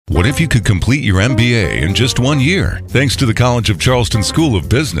What if you could complete your MBA in just 1 year? Thanks to the College of Charleston School of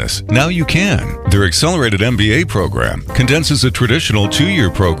Business, now you can. Their accelerated MBA program condenses a traditional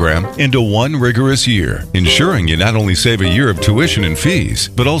 2-year program into 1 rigorous year, ensuring you not only save a year of tuition and fees,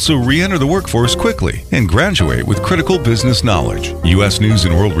 but also re-enter the workforce quickly and graduate with critical business knowledge. U.S. News &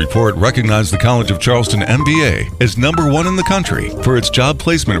 World Report recognized the College of Charleston MBA as #1 in the country for its job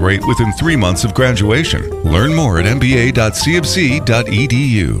placement rate within 3 months of graduation. Learn more at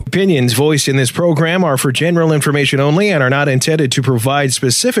mba.cfc.edu. Opinions voiced in this program are for general information only and are not intended to provide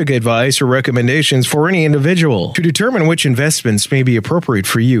specific advice or recommendations for any individual. To determine which investments may be appropriate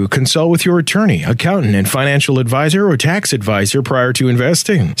for you, consult with your attorney, accountant, and financial advisor or tax advisor prior to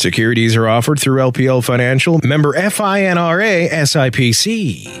investing. Securities are offered through LPL Financial, member FINRA,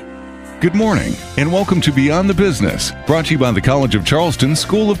 SIPC. Good morning, and welcome to Beyond the Business, brought to you by the College of Charleston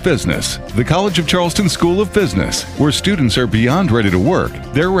School of Business. The College of Charleston School of Business, where students are beyond ready to work,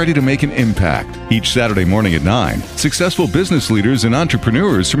 they're ready to make an impact. Each Saturday morning at 9, successful business leaders and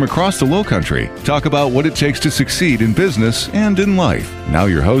entrepreneurs from across the Lowcountry talk about what it takes to succeed in business and in life. Now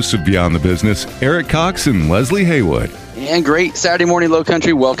your hosts of Beyond the Business, Eric Cox and Leslie Haywood. And great Saturday morning,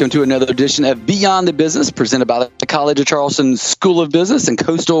 Lowcountry. Welcome to another edition of Beyond the Business, presented by the College of Charleston School of Business and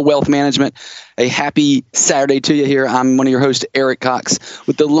Coastal Wealth Management. A happy Saturday to you here. I'm one of your hosts, Eric Cox,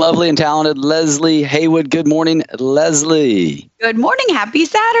 with the lovely and talented Leslie Haywood. Good morning, Leslie. Good morning. Happy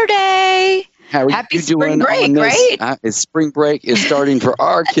Saturday. How are Happy you doing? spring break, right? It's spring break is starting for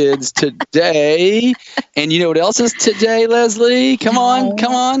our kids today. And you know what else is today, Leslie? Come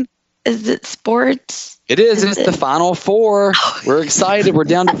on. Is it sports? It is. It's the Final Four. We're excited. We're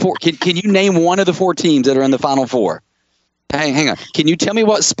down to 4. Can you name one of the 4 teams that are in the Final Four? Hey, hang on. Can you tell me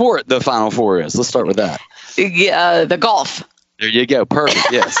what sport the Final Four is? Let's start with that. The golf. There you go.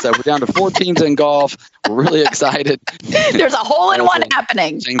 Perfect. Yes. So we're down to 4 teams in golf. We're really excited. There's a hole-in-one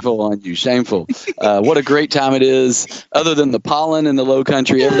happening. Shameful on you. Shameful. What a great time it is. Other than the pollen in the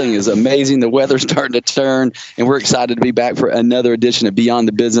Lowcountry, everything is amazing. The weather's starting to turn, and we're excited to be back for another edition of Beyond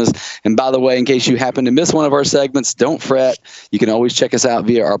the Business. And by the way, in case you happen to miss one of our segments, don't fret. You can always check us out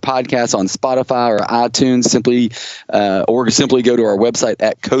via our podcast on Spotify or iTunes. Simply go to our website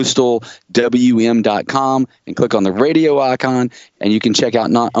at coastalwm.com and click on the radio icon. And you can check out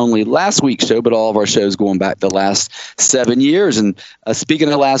not only last week's show, but all of our shows going back the last 7 years. And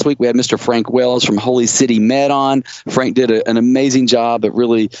speaking of last week, we had Mr. Frank Wells from Holy City Med on. Frank did an amazing job at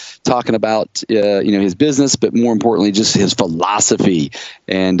really talking about his business, but more importantly, just his philosophy.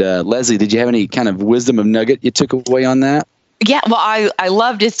 And Leslie, did you have any kind of wisdom of nugget you took away on that? Yeah, well, I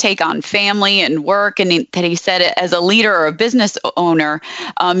loved his take on family and work, and that he said it as a leader or a business owner,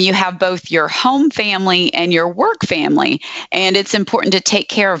 you have both your home family and your work family, and it's important to take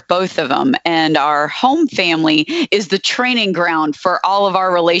care of both of them. And our home family is the training ground for all of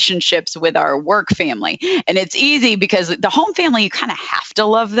our relationships with our work family. And it's easy because the home family, you kind of have to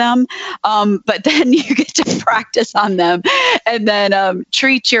love them, but then you get to practice on them, and then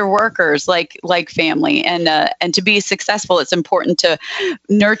treat your workers like family. And to be successful, it's important to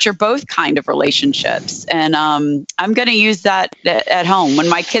nurture both kind of relationships. And I'm going to use that at home. When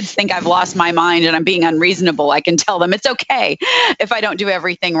my kids think I've lost my mind and I'm being unreasonable, I can tell them it's okay if I don't do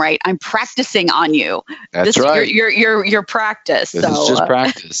everything right. I'm practicing on you. That's right. Your practice. This is just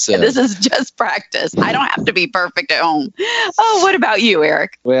practice. This is just practice. I don't have to be perfect at home. Oh, what about you,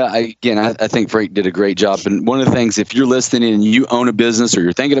 Eric? Well, I think Frank did a great job. And one of the things, if you're listening and you own a business or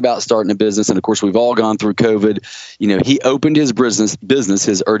you're thinking about starting a business, and of course we've all gone through COVID, he opened his business,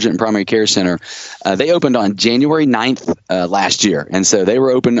 his urgent and primary care center. They opened on January 9th last year. And so they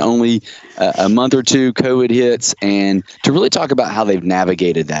were open only a month or two, COVID hits, and to really talk about how they've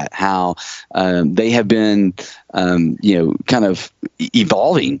navigated that, how they have been, kind of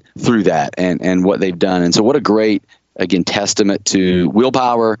evolving through that and what they've done. And so what a great, again, testament to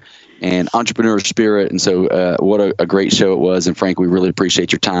willpower and entrepreneur spirit. And so what a great show it was. And Frank, we really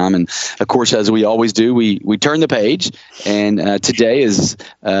appreciate your time. And of course, as we always do, we turn the page. And today is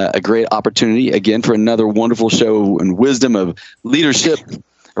a great opportunity, again, for another wonderful show and wisdom of leadership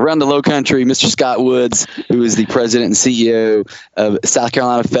around the Lowcountry. Mr. Scott Woods, who is the president and CEO of South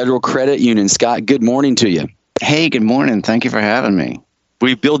Carolina Federal Credit Union. Scott, good morning to you. Hey, good morning. Thank you for having me.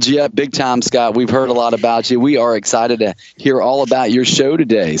 We build you up big time, Scott. We've heard a lot about you. We are excited to hear all about your show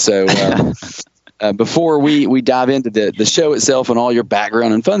today. So before we dive into the show itself and all your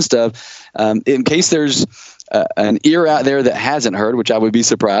background and fun stuff, in case there's an ear out there that hasn't heard, which I would be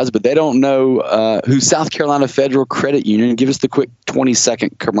surprised, but they don't know who South Carolina Federal Credit Union. Give us the quick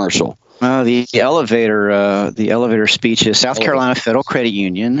 20-second commercial. The elevator speech is South Carolina Federal Credit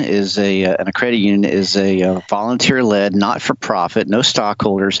Union is a volunteer-led, not-for-profit, no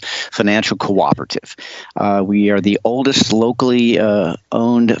stockholders financial cooperative. We are the oldest locally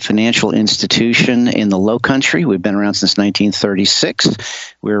owned financial institution in the Low Country. We've been around since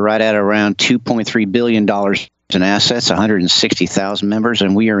 1936. We're right at around $2.3 billion in assets, 160,000 members,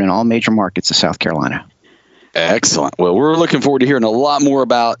 and we are in all major markets of South Carolina. Excellent. Well, we're looking forward to hearing a lot more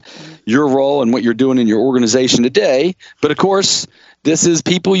about your role and what you're doing in your organization today. But of course, this is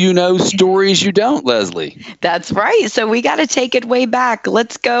people you know, stories you don't, Leslie. That's right. So we got to take it way back.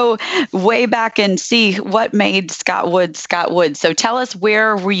 Let's go way back and see what made Scott Wood Scott Wood. So tell us,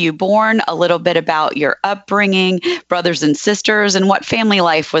 where were you born, a little bit about your upbringing, brothers and sisters, and what family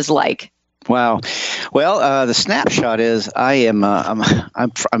life was like. Wow. Well, the snapshot is I'm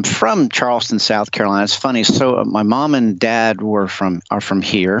from Charleston, South Carolina. It's funny. So my mom and dad are from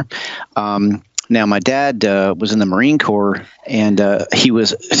here. Now my dad was in the Marine Corps, and he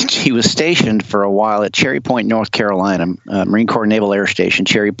was stationed for a while at Cherry Point, North Carolina, Marine Corps Naval Air Station,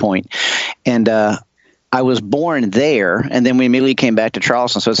 Cherry Point, and I was born there, and then we immediately came back to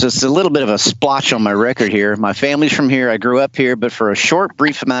Charleston. So it's just a little bit of a splotch on my record here. My family's from here. I grew up here, but for a short,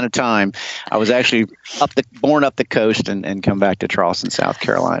 brief amount of time, I was actually born up the coast and come back to Charleston, South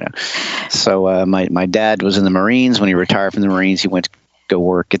Carolina. So my dad was in the Marines. When he retired from the Marines, he went to go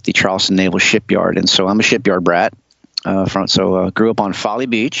work at the Charleston Naval Shipyard, and so I'm a shipyard brat. Grew up on Folly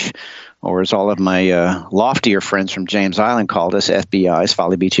Beach, or as all of my loftier friends from James Island called us, FBIs,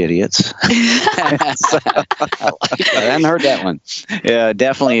 Folly Beach Idiots. I hadn't heard that one. Yeah,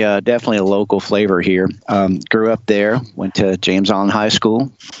 definitely a local flavor here. Grew up there, went to James Island High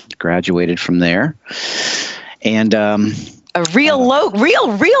School, graduated from there, and a real local.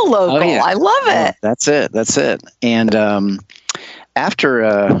 Oh, yeah. I love it. That's it. And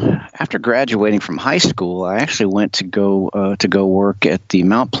After graduating from high school, I actually went to go work at the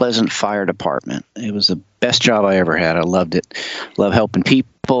Mount Pleasant Fire Department. It was the best job I ever had. I loved it. Loved helping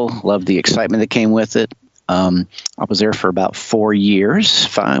people. Loved the excitement that came with it. I was there for about 4 years,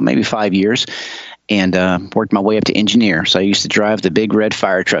 maybe 5 years, and worked my way up to engineer. So I used to drive the big red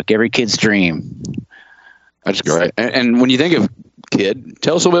fire truck, every kid's dream. That's great. And when you think of kid,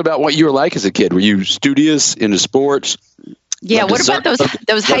 tell us a little bit about what you were like as a kid. Were you studious, into sports? Yeah, what about those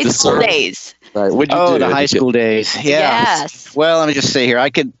high school days? Right. What'd you do? The high school days. Yeah. Yes. Well, let me just say here, I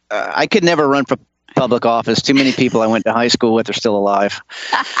could never run for public office. Too many people I went to high school with are still alive.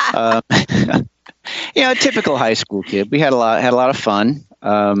 Typical high school kid. We had a lot of fun.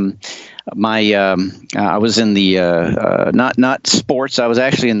 I was in the not sports. I was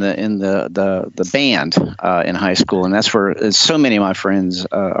actually in the band in high school, and that's where so many of my friends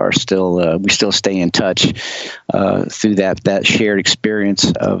are still. We still stay in touch through that shared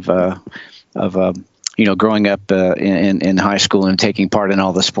experience of growing up in high school and taking part in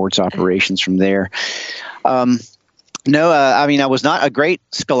all the sports operations from there. No, I was not a great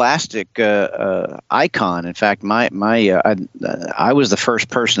scholastic icon. In fact, I was the first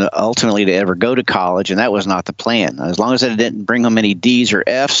person ultimately to ever go to college, and that was not the plan. As long as I didn't bring home any D's or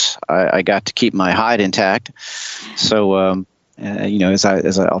F's, I got to keep my hide intact. So, as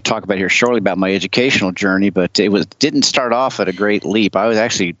I'll talk about here shortly about my educational journey, but didn't start off at a great leap. I was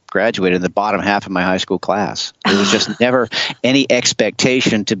actually graduated in the bottom half of my high school class. There was just never any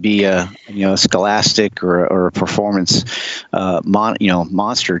expectation to be a scholastic or a performance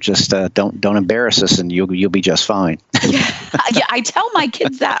monster. Just don't embarrass us, and you'll be just fine. Yeah, I tell my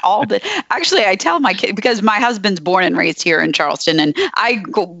kids that I tell my kids, because my husband's born and raised here in Charleston, and I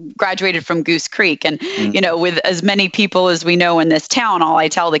graduated from Goose Creek, and with as many people as we know in this town, all I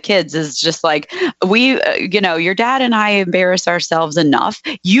tell the kids is just like, your dad and I embarrass ourselves enough.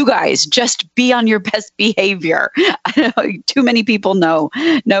 You guys just be on your best behavior. I know too many people know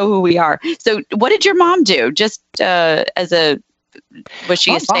who we are. So what did your mom do? Just was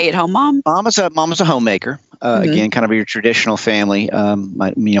she a stay-at-home mom? Mom was a homemaker. Again, kind of your traditional family.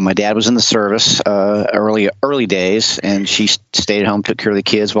 My dad was in the service early days, and she stayed at home, took care of the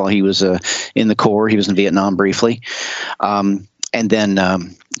kids while he was in the Corps. He was in Vietnam briefly, and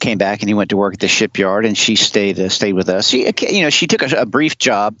then came back and he went to work at the shipyard, and she stayed with us. She took a brief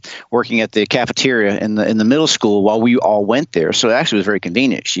job working at the cafeteria in the middle school while we all went there. So it actually was very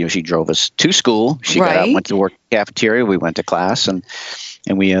convenient. She drove us to school. She got out, went to work at the cafeteria. We went to class, and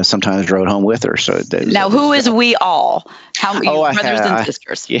we sometimes rode home with her. So now, who is we all? How many brothers and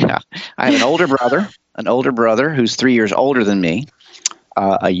sisters? Yeah, I have an older brother who's 3 years older than me,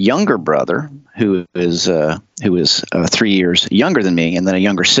 a younger brother who is 3 years younger than me, and then a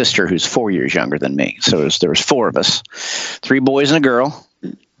younger sister who's 4 years younger than me. So there was four of us, 3 boys and a girl.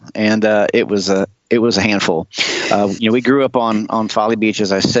 and it was a handful. We grew up on Folly Beach,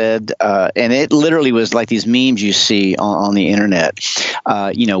 as I said, and it literally was like these memes you see on the internet.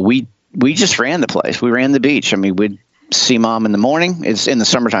 We just ran the place. We ran the beach. I mean, we'd see Mom in the morning. It's in the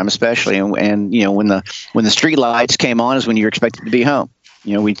summertime especially, and when the street lights came on is when you're expected to be home.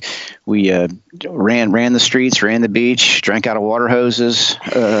 We ran the streets, ran the beach, drank out of water hoses.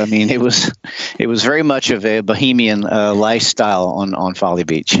 I mean, it was very much of a bohemian lifestyle on Folly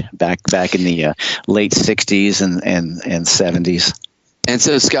Beach back in the late '60s and '70s. And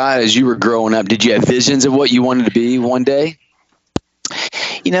so, Scott, as you were growing up, did you have visions of what you wanted to be one day?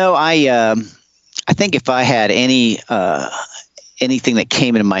 I think if I had anything that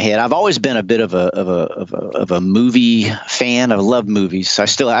came into my head, I've always been a bit of a movie fan. I love movies.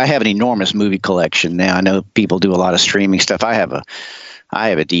 I have an enormous movie collection now. I know people do a lot of streaming stuff. I have a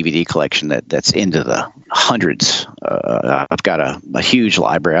DVD collection that's into the hundreds. I've got a huge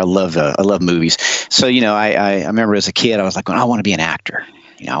library. I love movies. So I remember as a kid I was like, I want to be an actor.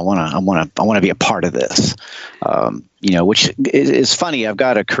 I want to be a part of this. Which is funny. I've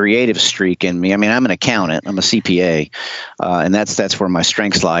got a creative streak in me. I mean, I'm an accountant. I'm a CPA, and that's where my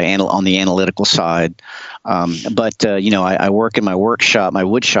strengths lie, on the analytical side. But I work in my workshop, my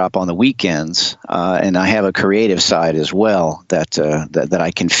wood shop on the weekends, and I have a creative side as well that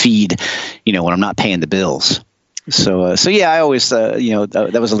I can feed, when I'm not paying the bills. So yeah, I always,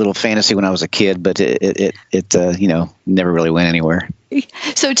 that was a little fantasy when I was a kid, but it never really went anywhere.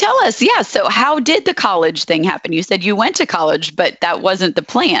 So tell us, so how did the college thing happen? You said you went to college, but that wasn't the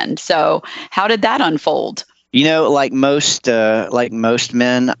plan. So how did that unfold? Like most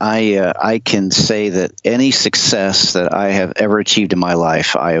men, I can say that any success that I have ever achieved in my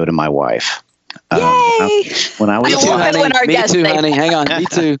life, I owe to my wife. Yay! When I was me too, honey. Hang on, me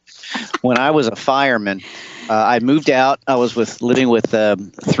too. When I was a fireman, I moved out. I was living with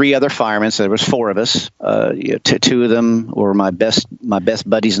 3 other firemen. So there was 4 of us. 2 of them were my best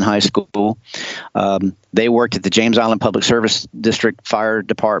buddies in high school. They worked at the James Island Public Service District Fire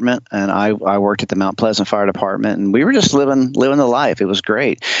Department, and I worked at the Mount Pleasant Fire Department. And we were just living the life. It was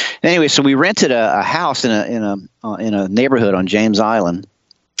great. Anyway, so we rented a house in a neighborhood on James Island,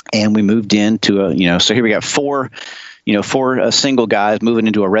 and we moved into so here we got 4 single guys moving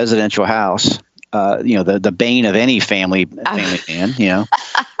into a residential house. The bane of any family man,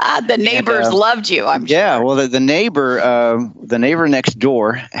 The neighbors loved you, I'm sure. Yeah, well, the neighbor next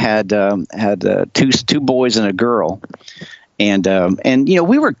door had 2 boys and a girl, and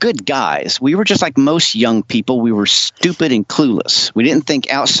we were good guys. We were just like most young people. We were stupid and clueless. We didn't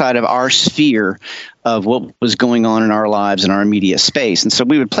think outside of our sphere of what was going on in our lives in our immediate space, and so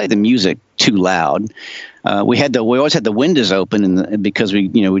we would play the music too loud. We always had the windows open, because we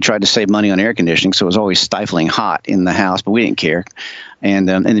tried to save money on air conditioning, so it was always stifling hot in the house, but we didn't care, and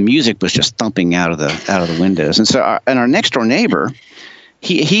the music was just thumping out of the windows. And so our next door neighbor,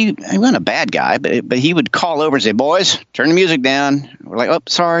 he wasn't a bad guy, but he would call over and say, "Boys, turn the music down." We're like, "Oh,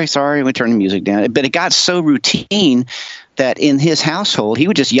 sorry," and we turn the music down. But it got so routine that in his household, he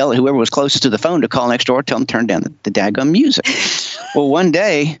would just yell at whoever was closest to the phone to call next door, tell them to turn down the daggum music. Well, one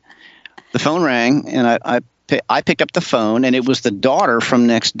day, the phone rang, and I picked up the phone, and it was the daughter from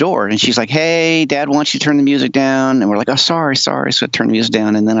next door. And she's like, "Hey, Dad wants you to turn the music down." And we're like, "Oh, sorry." So I turned the music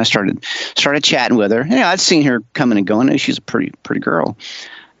down, and then I started chatting with her. I'd seen her coming and going. She's a pretty girl.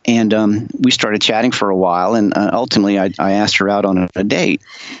 And we started chatting for a while, and ultimately I asked her out on a date.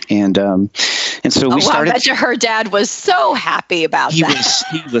 And so we started. I bet you her dad was so happy about that.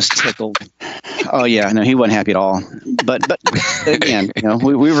 He was tickled. Oh yeah, no, he wasn't happy at all. But again,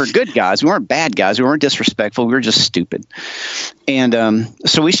 we were good guys. We weren't bad guys. We weren't disrespectful. We were just stupid. And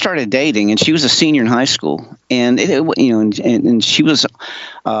so we started dating, and she was a senior in high school, and and she was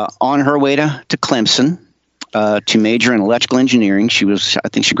on her way to Clemson. To major in electrical engineering. I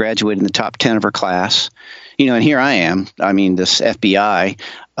think she graduated in the top 10 of her class. And here I am. I mean, this FBI,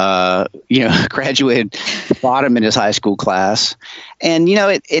 graduated bottom in his high school class. And,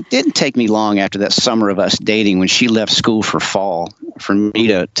 it didn't take me long after that summer of us dating when she left school for fall for me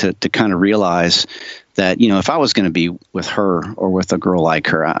to kind of realize that, if I was going to be with her or with a girl like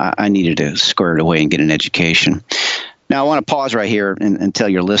her, I needed to square it away and get an education. Now, I want to pause right here and tell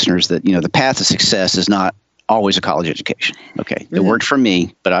your listeners that, the path to success is not always a college education. Okay. It worked for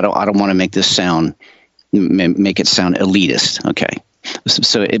me, but I don't want to make it sound elitist. Okay.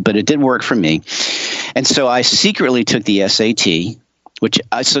 But it did work for me. And so I secretly took the SAT,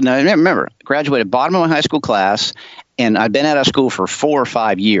 now remember, graduated bottom of my high school class, and I'd been out of school for 4 or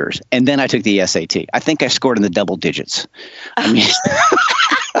 5 years. And then I took the SAT. I think I scored in the double digits. I mean,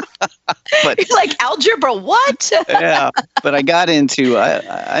 but like algebra algebra, what? Yeah, but I got into,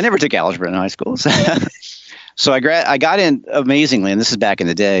 I never took algebra in high school. So I got in amazingly, and this is back in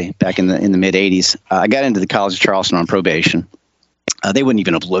the day, back in the mid 80s. I got into the College of Charleston on probation. They wouldn't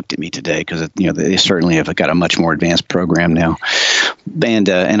even have looked at me today because they certainly have got a much more advanced program now. And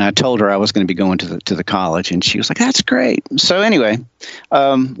I told her I was going to be going to the college, and she was like, "That's great." So anyway,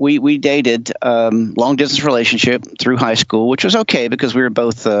 we dated, long distance relationship through high school, which was okay because we were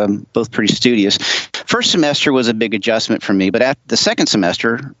both pretty studious. First semester was a big adjustment for me, but at the second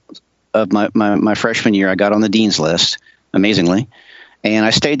semester of my freshman year, I got on the dean's list, amazingly. And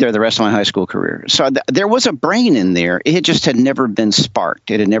I stayed there the rest of my high school career. So there was a brain in there. It just had never been sparked.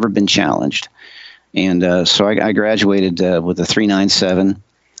 It had never been challenged. And so I graduated with a 3.97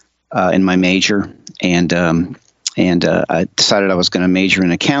 in my major. And I decided I was going to major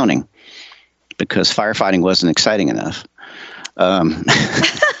in accounting because firefighting wasn't exciting enough. Right.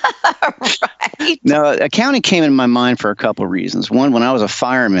 Now, accounting came in my mind for a couple of reasons. One, when I was a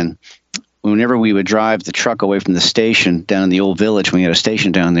fireman, whenever we would drive the truck away from the station down in the old village, when we had a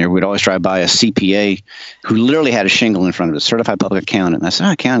station down there, we'd always drive by a CPA who literally had a shingle in front of us, certified public accountant. And I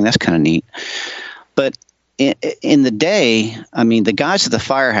said, accounting, that's kind of neat. But in the day, I mean, the guys at the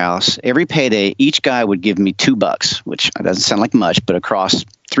firehouse, every payday, each guy would give me $2, which doesn't sound like much, but across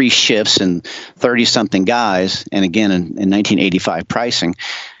 3 shifts and 30-something guys, and again, in 1985 pricing,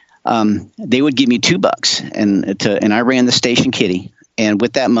 they would give me $2, and I ran the station kitty. And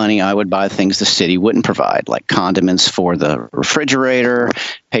with that money, I would buy things the city wouldn't provide, like condiments for the refrigerator,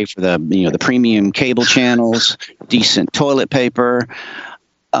 pay for the premium cable channels, decent toilet paper.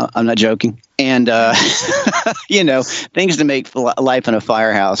 I'm not joking. And, things to make life in a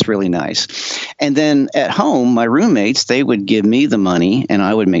firehouse really nice. And then at home, my roommates, they would give me the money and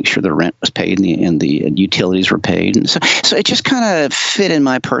I would make sure the rent was paid and the utilities were paid. And so it just kind of fit in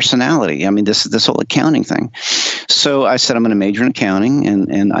my personality. I mean, this whole accounting thing. So I said, I'm going to major in accounting,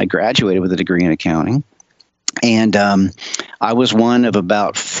 and I graduated with a degree in accounting. And I was one of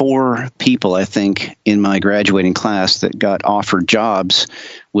about 4 people, I think, in my graduating class that got offered jobs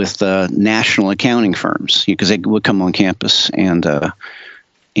with national accounting firms because they would come on campus and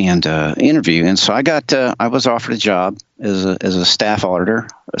interview. And so I was offered a job as a staff auditor,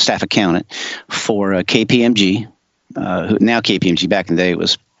 a staff accountant for KPMG. Now KPMG, back in the day it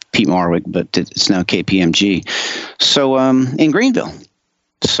was Pete Marwick, but it's now KPMG. So in Greenville.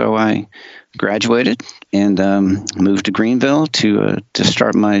 So I graduated and moved to Greenville to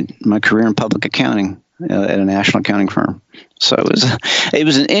start my career in public accounting at a national accounting firm. So it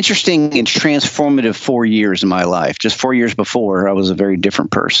was an interesting and transformative 4 years in my life. Just 4 years before, I was a very different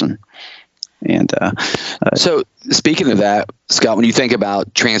person. And so speaking of that, Scott, when you think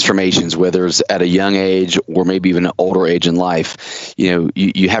about transformations, whether it's at a young age or maybe even an older age in life,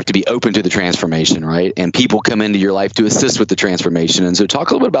 you have to be open to the transformation, right? And people come into your life to assist with the transformation. And so talk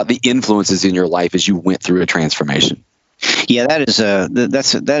a little bit about the influences in your life as you went through a transformation. Yeah,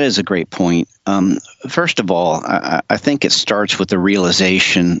 that is a great point. First of all, I think it starts with the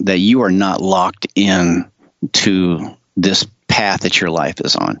realization that you are not locked in to this path that your life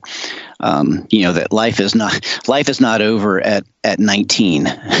is on. That life is not over at 19.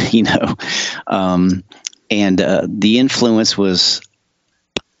 And the influence was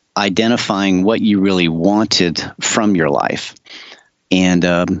identifying what you really wanted from your life,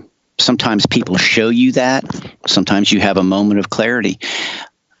 and sometimes people show you that. Sometimes you have a moment of clarity.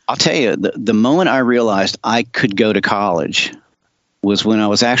 I'll tell you, the moment I realized I could go to college was when I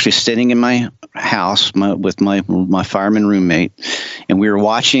was actually sitting in my house with my fireman roommate, and we were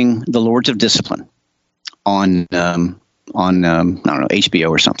watching The Lords of Discipline on I don't know, HBO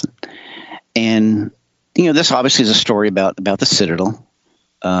or something. And this obviously is a story about the Citadel,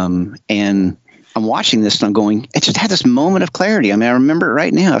 and I'm watching this and I'm going, it just had this moment of clarity. I mean, I remember it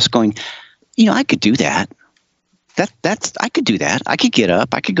right now. I was going, I could do that. I could do that. I could get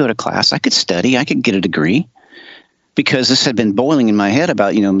up. I could go to class. I could study. I could get a degree. Because this had been boiling in my head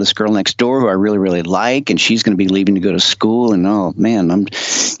about, this girl next door who I really, really like, and she's going to be leaving to go to school. And, oh, man, and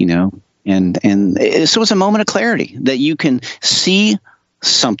so it was a moment of clarity that you can see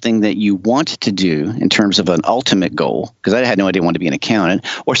something that you want to do in terms of an ultimate goal, because I had no idea I wanted to be an accountant,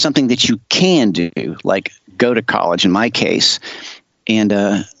 or something that you can do, like go to college in my case. And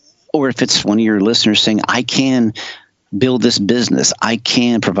or if it's one of your listeners saying, I can build this business, I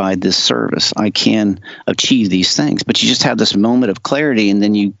can provide this service, I can achieve these things. But you just have this moment of clarity and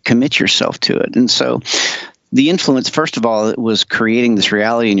then you commit yourself to it. And so the influence, first of all, it was creating this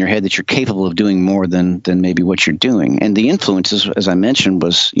reality in your head that you're capable of doing more than maybe what you're doing. And the influences, as I mentioned,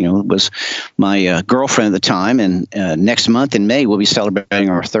 was my girlfriend at the time. And next month in May, we'll be celebrating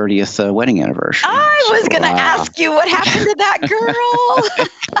our 30th wedding anniversary. I was going to ask you what happened to that girl.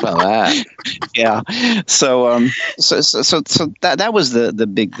 About that. Yeah. So that was the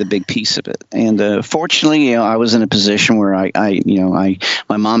big piece of it. And fortunately, I was in a position where my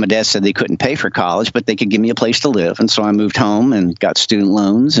mom and dad said they couldn't pay for college, but they could give me a place to live, and so I moved home and got student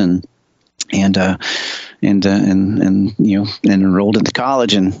loans and enrolled into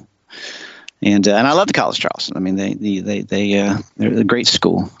college and I love the College of Charleston. I mean, they're a great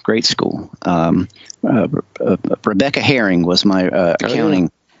school. Rebecca Herring was my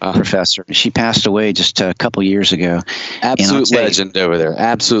accounting professor. She passed away just a couple years ago. Absolute legend over there.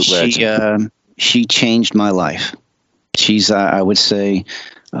 Absolute legend. She changed my life. She's, I would say,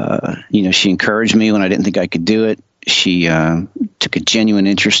 she encouraged me when I didn't think I could do it. She took a genuine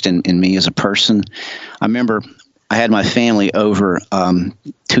interest in me as a person. I remember I had my family over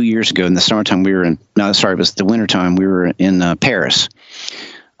 2 years ago in the summertime. It was the wintertime. We were in Paris,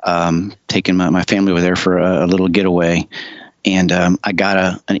 taking my family over there for a little getaway. And I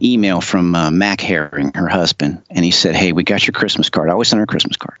got an email from Mac Herring, her husband, and he said, "Hey, we got your Christmas card." I always send her a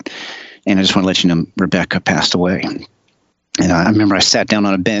Christmas card. And I just want to let you know Rebecca passed away. And I remember I sat down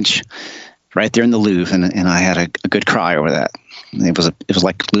on a bench right there in the Louvre, and I had a good cry over that. It was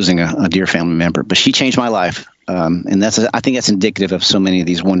like losing a dear family member. But she changed my life, and I think that's indicative of so many of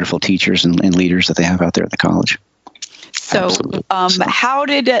these wonderful teachers and leaders that they have out there at the college. So, what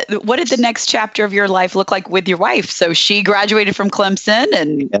did the next chapter of your life look like with your wife? So she graduated from Clemson,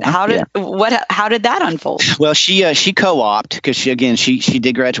 and how did that unfold? Well, she co-opted because she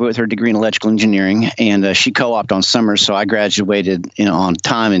did graduate with her degree in electrical engineering, and she co-opted on summers. So I graduated on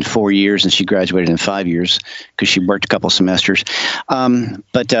time in 4 years, and she graduated in 5 years because she worked a couple semesters.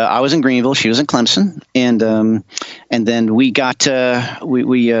 But I was in Greenville, she was in Clemson, and then we got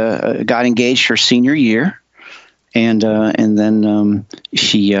engaged her senior year. And then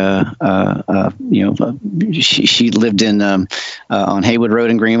she lived on Haywood Road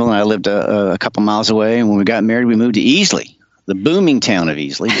in Greenville, and I lived a couple miles away. And when we got married, we moved to Easley, the booming town of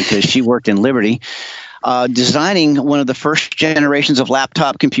Easley, because she worked in Liberty, designing one of the first generations of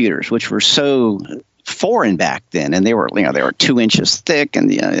laptop computers, which were so foreign back then, and they were 2 inches thick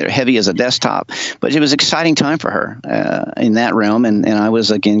and they're heavy as a desktop. But it was an exciting time for her in that realm, and I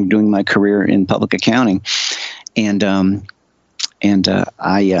was again doing my career in public accounting. And I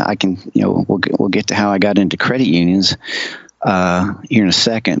can, we'll get to how I got into credit unions here in a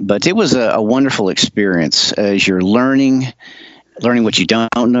second. But it was a wonderful experience as you're learning what you don't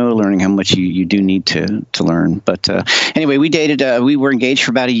know, learning how much you do need to learn. But anyway, we dated. We were engaged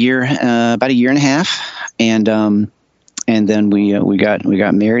for about a year and a half, and then we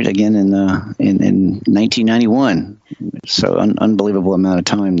got married again in 1991. So unbelievable amount of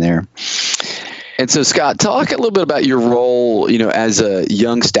time there. And so, Scott, talk a little bit about your role, as a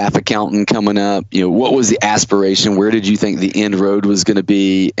young staff accountant coming up. What was the aspiration? Where did you think the end road was going to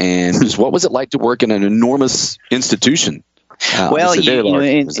be? And just what was it like to work in an enormous institution? Well,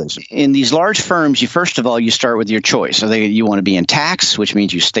 in these large firms, first of all, you start with your choice. So you want to be in tax, which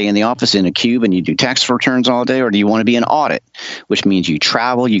means you stay in the office in a cube and you do tax returns all day, or do you want to be in audit, which means you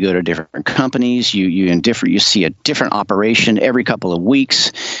travel, you go to different companies, you see a different operation every couple of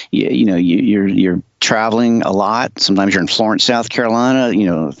weeks. You're traveling a lot. Sometimes you're in Florence, South Carolina.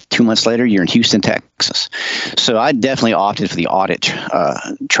 2 months later, you're in Houston, Texas. So I definitely opted for the audit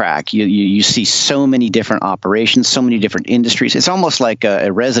track. You see so many different operations, so many different industries. It's almost like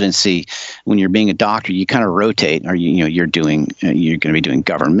a residency. When you're being a doctor, you kind of rotate. Or you're going to be doing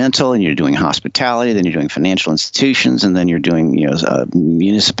governmental, and you're doing hospitality, then you're doing financial institutions, and then you're doing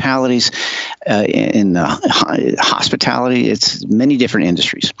municipalities. In hospitality, it's many different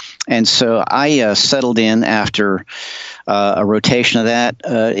industries. And so I settled in after a rotation of that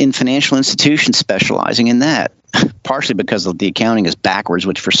in financial institutions, specializing in that, partially because the accounting is backwards,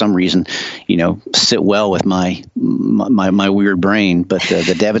 which for some reason, sit well with my weird brain. But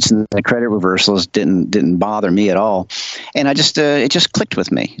the debits and the credit reversals didn't bother me at all, and it just clicked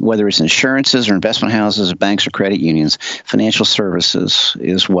with me. Whether it's insurances or investment houses or banks or credit unions, financial services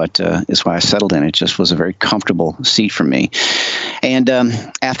is why I settled in. It just was a very comfortable seat for me. And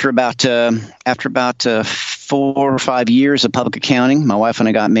after about 4 or 5 years of public accounting. My wife and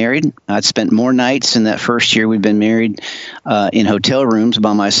I got married. I'd spent more nights in that first year we'd been married in hotel rooms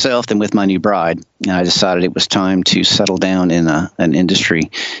by myself than with my new bride. And I decided it was time to settle down in an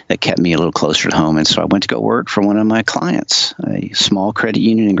industry that kept me a little closer to home. And so I went to go work for one of my clients, a small credit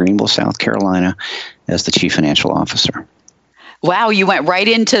union in Greenville, South Carolina, as the chief financial officer. Wow, you went right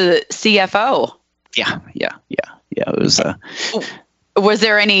into CFO. Yeah. It was. Was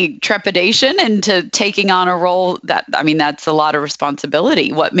there any trepidation into taking on a role that's a lot of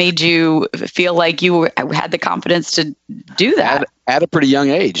responsibility? What made you feel like you had the confidence to do that? At a pretty young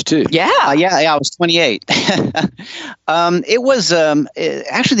age, too. Yeah. I was 28. It was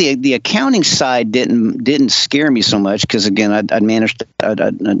actually the accounting side didn't scare me so much because, again, I'd managed,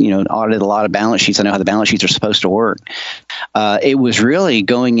 audited a lot of balance sheets. I know how the balance sheets are supposed to work. It was really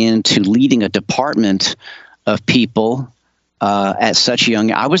going into leading a department of people at such a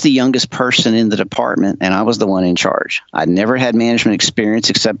young. I was the youngest person in the department, and I was the one in charge. I'd never had management experience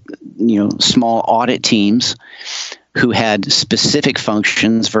except small audit teams who had specific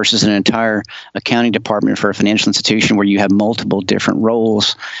functions versus an entire accounting department for a financial institution where you have multiple different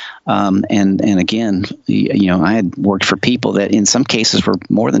roles. And again, I had worked for people that in some cases were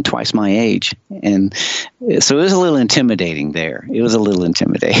more than twice my age. And so it was a little intimidating there. It was a little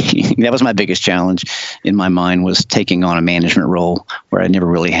intimidating. That was my biggest challenge in my mind, was taking on a management role where I never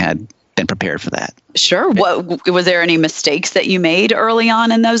really had been prepared for that. Sure. Was there any mistakes that you made early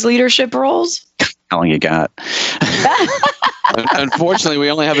on in those leadership roles? How long you got? Unfortunately, we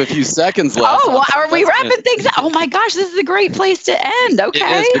only have a few seconds left. Oh, well, are we wrapping things up? Oh my gosh, this is a great place to end. Okay.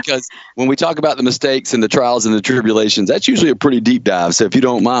 It is, because when we talk about the mistakes and the trials and the tribulations, that's usually a pretty deep dive. So if you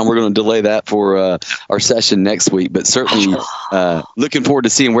don't mind, we're going to delay that for our session next week. But certainly looking forward to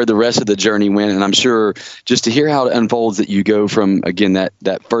seeing where the rest of the journey went. And I'm sure just to hear how it unfolds, that you go from, again,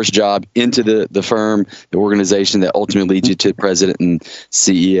 that first job into the firm, the organization that ultimately leads you to president and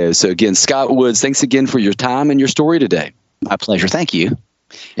CEO. So again, Scott Woods, thanks again for your time and your story today. My pleasure. Thank you.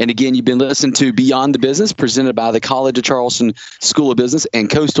 And again, you've been listening to Beyond the Business, presented by the College of Charleston School of Business and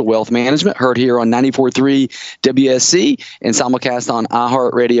Coastal Wealth Management, heard here on 94.3 WSC and simulcast on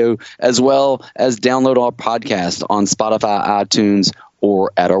iHeartRadio, as well as download our podcast on Spotify, iTunes,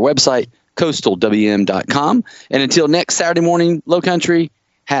 or at our website, coastalwm.com. And until next Saturday morning, Low Country,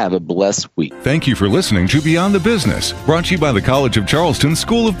 have a blessed week. Thank you for listening to Beyond the Business, brought to you by the College of Charleston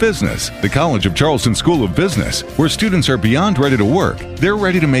School of Business. The College of Charleston School of Business, where students are beyond ready to work, they're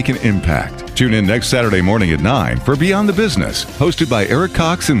ready to make an impact. Tune in next Saturday morning at 9 for Beyond the Business, hosted by Eric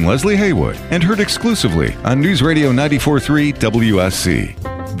Cox and Leslie Haywood, and heard exclusively on News Radio 94.3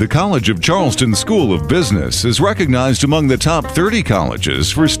 WSC. The College of Charleston School of Business is recognized among the top 30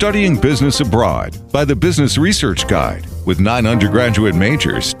 colleges for studying business abroad by the Business Research Guide, with 9 undergraduate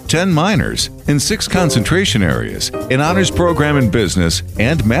majors, 10 minors, and 6 concentration areas, an honors program in business,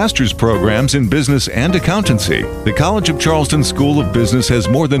 and master's programs in business and accountancy. The College of Charleston School of Business has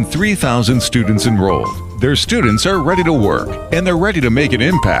more than 3,000 students enrolled. Their students are ready to work, and they're ready to make an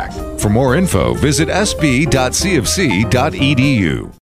impact. For more info, visit sb.cfc.edu.